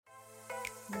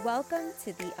Welcome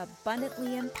to the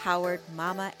Abundantly Empowered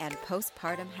Mama and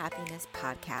Postpartum Happiness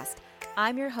Podcast.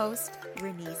 I'm your host,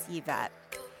 Renese Yvette.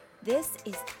 This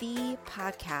is the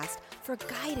podcast for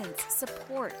guidance,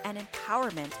 support, and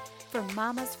empowerment for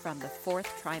mamas from the fourth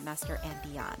trimester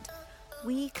and beyond.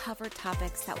 We cover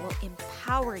topics that will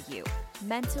empower you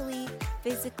mentally,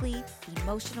 physically,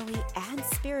 emotionally, and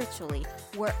spiritually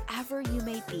wherever you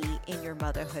may be in your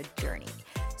motherhood journey.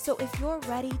 So if you're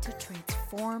ready to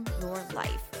transform your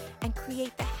life and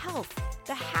create the health,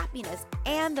 the happiness,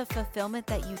 and the fulfillment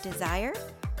that you desire,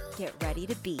 get ready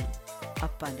to be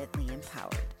abundantly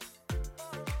empowered.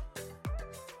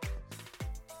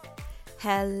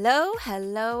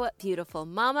 Hello, beautiful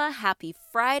mama. Happy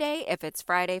Friday, if it's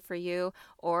Friday for you,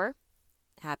 or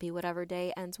happy whatever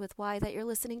day ends with Y that you're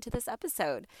listening to this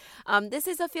episode. This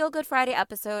is a Feel Good Friday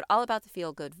episode, all about the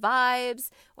feel good vibes,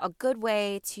 a good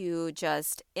way to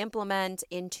just implement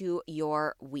into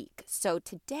your week. So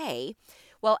today,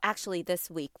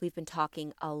 this week, we've been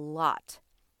talking a lot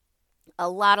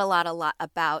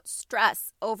about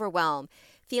stress, overwhelm,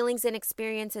 feelings and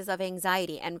experiences of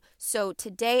anxiety. And so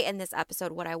today in this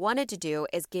episode, what I wanted to do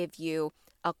is give you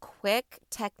a quick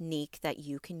technique that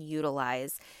you can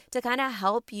utilize to kind of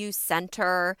help you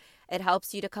center. It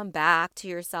helps you to come back to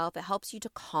yourself. It helps you to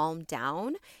calm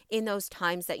down in those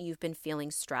times that you've been feeling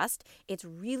stressed. It's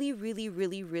really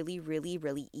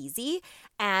easy,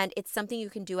 and it's something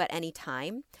you can do at any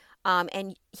time.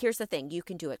 And here's the thing, you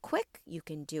can do it quick, you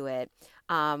can do it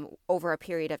over a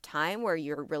period of time where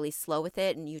you're really slow with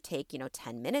it and you take,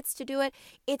 10 minutes to do it.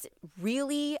 It's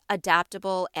really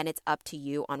adaptable and it's up to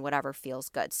you on whatever feels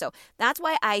good. So that's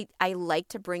why I like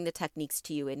to bring the techniques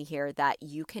to you in here that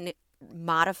you can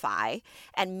modify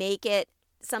and make it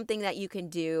something that you can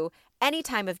do any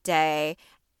time of day,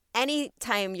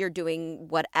 anytime you're doing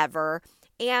whatever.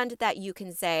 And that you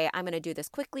can say, I'm going to do this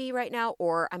quickly right now,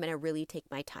 or I'm going to really take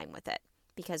my time with it.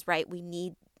 Because, right, we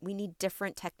need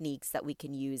different techniques that we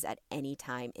can use at any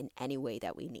time in any way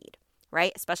that we need,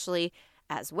 right? Especially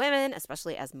as women,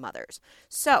 especially as mothers.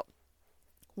 So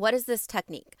what is this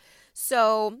technique?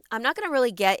 So I'm not going to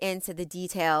really get into the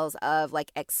details of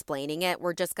explaining it.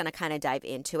 We're just going to kind of dive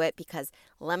into it because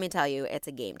let me tell you, it's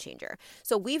a game changer.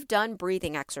 So we've done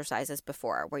breathing exercises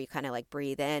before where you kind of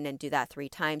breathe in and do that 3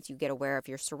 times. You get aware of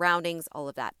your surroundings, all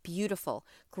of that. Beautiful,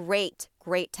 great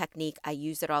technique. I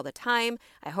use it all the time.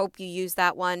 I hope you use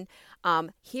that one.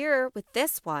 Here with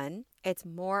this one, it's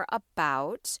more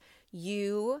about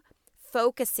you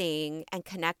focusing and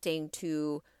connecting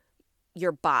to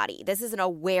your body. This is an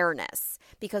awareness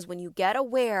because when you get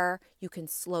aware, you can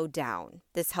slow down.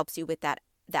 This helps you with that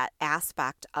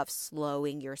aspect of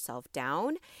slowing yourself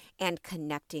down and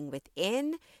connecting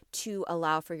within to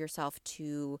allow for yourself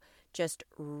to just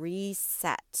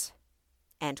reset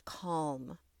and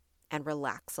calm and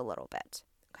relax a little bit.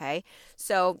 Okay.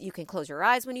 So you can close your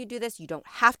eyes when you do this. You don't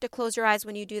have to close your eyes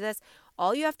when you do this.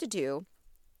 All you have to do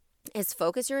is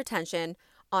focus your attention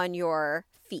on your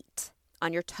feet,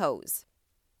 on your toes.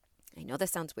 I know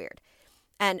this sounds weird.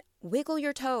 And wiggle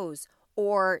your toes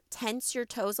or tense your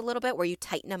toes a little bit where you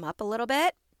tighten them up a little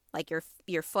bit, like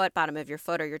your foot, bottom of your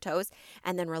foot or your toes,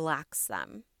 and then relax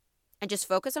them. And just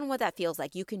focus on what that feels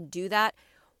like. You can do that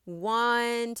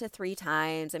 1 to 3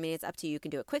 times. I mean, it's up to you. You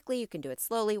can do it quickly. You can do it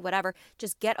slowly, whatever.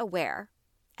 Just get aware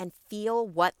and feel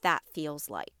what that feels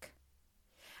like.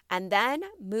 And then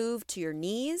move to your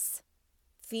knees.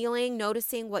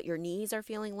 Noticing what your knees are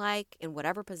feeling like in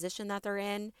whatever position that they're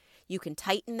in. You can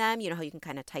tighten them. You know how you can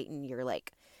kind of tighten your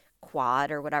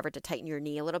quad or whatever to tighten your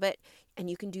knee a little bit. And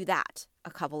you can do that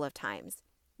a couple of times.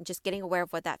 Just getting aware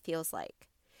of what that feels like.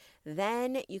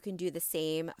 Then you can do the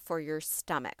same for your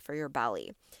stomach, for your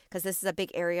belly. Because this is a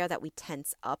big area that we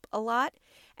tense up a lot.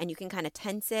 And you can kind of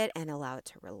tense it and allow it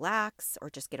to relax or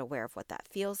just get aware of what that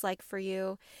feels like for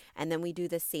you. And then we do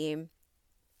the same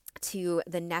to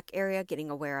the neck area, getting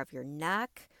aware of your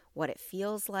neck, what it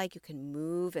feels like. You can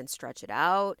move and stretch it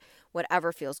out,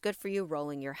 whatever feels good for you,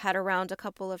 rolling your head around a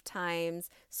couple of times,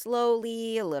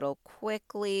 slowly, a little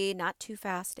quickly, not too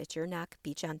fast. It's your neck.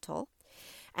 Be gentle.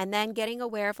 And then getting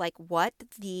aware of what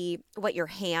your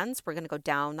hands, we're going to go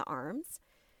down the arms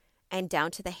and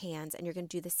down to the hands. And you're going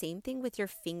to do the same thing with your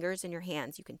fingers and your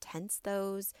hands. You can tense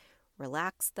those,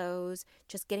 relax those,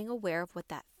 just getting aware of what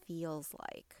that feels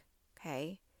like.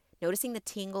 Okay. Noticing the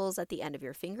tingles at the end of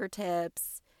your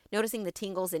fingertips, noticing the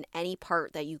tingles in any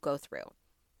part that you go through,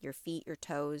 your feet, your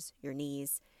toes, your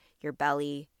knees, your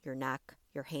belly, your neck,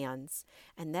 your hands.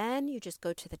 And then you just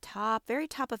go to the top, very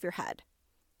top of your head.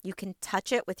 You can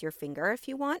touch it with your finger if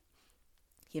you want.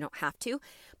 You don't have to,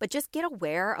 but just get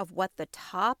aware of what the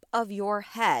top of your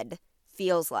head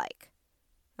feels like.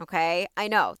 Okay. I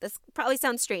know this probably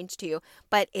sounds strange to you,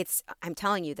 but I'm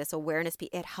telling you, this awareness,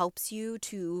 it helps you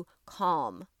to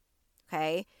calm.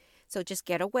 Okay. So just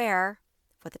get aware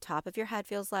of what the top of your head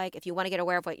feels like. If you want to get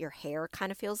aware of what your hair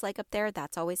kind of feels like up there,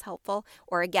 that's always helpful.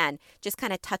 Or again, just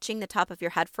kind of touching the top of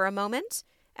your head for a moment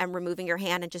and removing your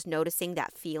hand and just noticing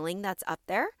that feeling that's up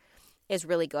there is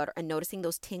really good. And noticing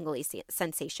those tingly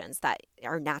sensations that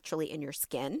are naturally in your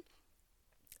skin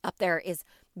up there is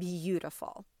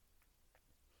beautiful.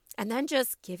 And then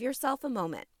just give yourself a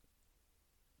moment.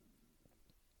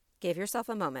 Give yourself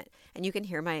a moment. And you can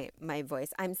hear my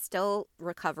voice. I'm still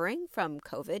recovering from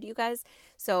COVID, you guys.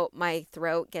 So my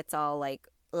throat gets all like,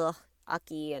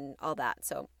 ucky and all that.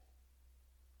 So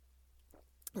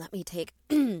let me take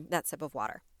that sip of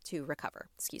water to recover.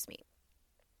 Excuse me.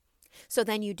 So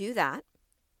then you do that.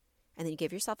 And then you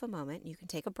give yourself a moment. You can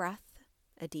take a breath,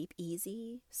 a deep,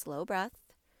 easy, slow breath.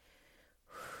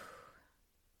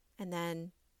 And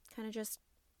then kind of just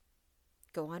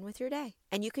go on with your day.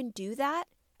 And you can do that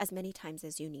as many times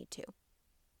as you need to.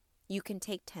 You can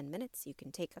take 10 minutes, you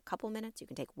can take a couple minutes, you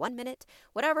can take 1 minute,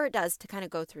 whatever it does to kind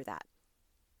of go through that.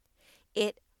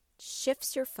 It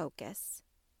shifts your focus,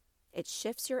 it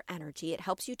shifts your energy, it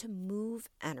helps you to move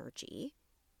energy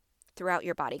throughout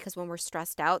your body, because when we're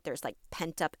stressed out, there's like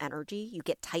pent up energy. You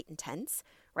get tight and tense,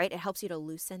 right? It helps you to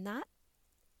loosen that.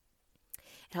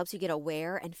 It helps you get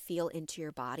aware and feel into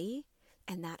your body.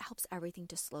 And that helps everything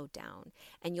to slow down.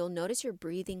 And you'll notice your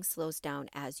breathing slows down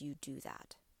as you do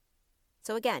that.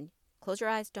 So again, close your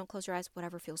eyes, don't close your eyes,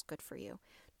 whatever feels good for you.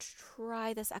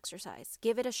 Try this exercise.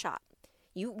 Give it a shot.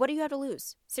 What do you have to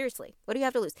lose? Seriously, what do you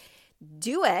have to lose?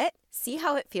 Do it. See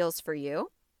how it feels for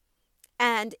you.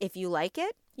 And if you like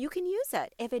it, you can use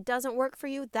it. If it doesn't work for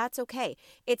you, that's okay.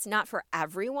 It's not for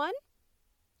everyone,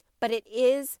 but it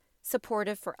is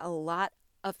supportive for a lot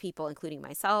of people, including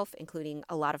myself, including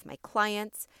a lot of my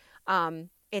clients.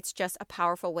 It's just a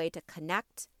powerful way to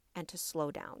connect and to slow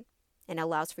down, and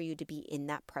allows for you to be in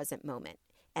that present moment.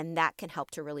 And that can help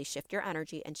to really shift your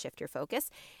energy and shift your focus.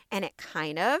 And it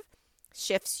kind of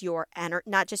shifts your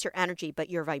not just your energy, but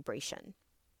your vibration,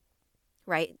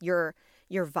 right? Your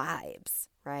vibes,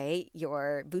 right?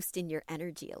 You're boosting your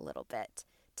energy a little bit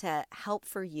to help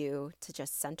for you to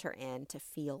just center in, to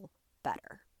feel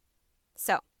better.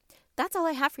 So that's all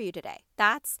I have for you today.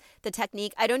 That's the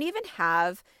technique. I don't even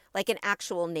have like an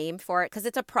actual name for it because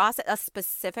it's a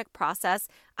specific process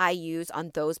I use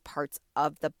on those parts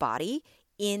of the body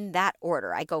in that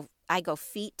order. I go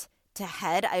feet to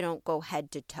head. I don't go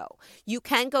head to toe. You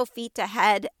can go feet to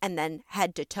head and then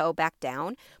head to toe back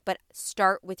down, but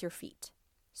start with your feet.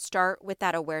 Start with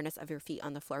that awareness of your feet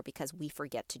on the floor, because we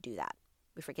forget to do that.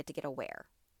 We forget to get aware.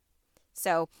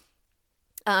 So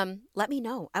let me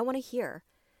know. I want to hear.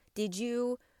 Did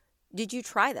you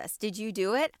try this? Did you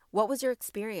do it? What was your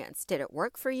experience? Did it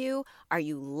work for you? Are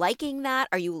you liking that?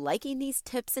 Are you liking these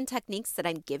tips and techniques that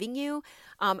I'm giving you?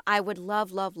 I would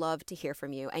love, love, love to hear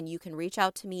from you. And you can reach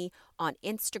out to me on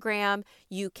Instagram.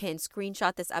 You can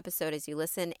screenshot this episode as you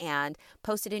listen and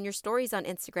post it in your stories on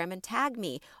Instagram and tag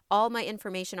me. All my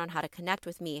information on how to connect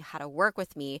with me, how to work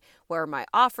with me, where my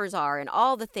offers are, and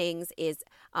all the things is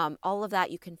all of that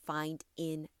you can find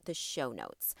in the show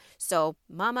notes. So,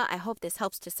 Mama, I hope this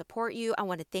helps to support you. I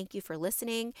want to thank you for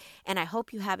listening, and I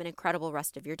hope you have an incredible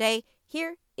rest of your day.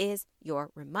 Here is your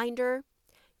reminder.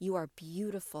 You are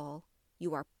beautiful.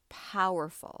 You are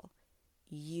powerful.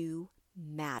 You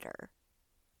matter.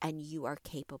 And you are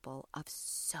capable of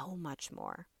so much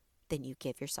more than you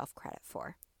give yourself credit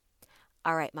for.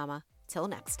 All right, Mama, till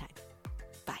next time.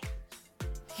 Bye.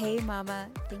 Hey, Mama,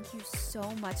 thank you so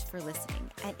much for listening.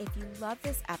 And if you love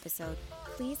this episode,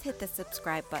 please hit the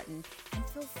subscribe button and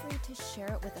feel free to share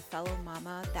it with a fellow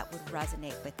mama that would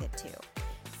resonate with it too.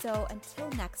 So until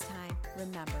next time,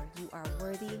 remember, you are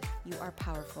worthy, you are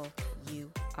powerful, you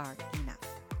are enough.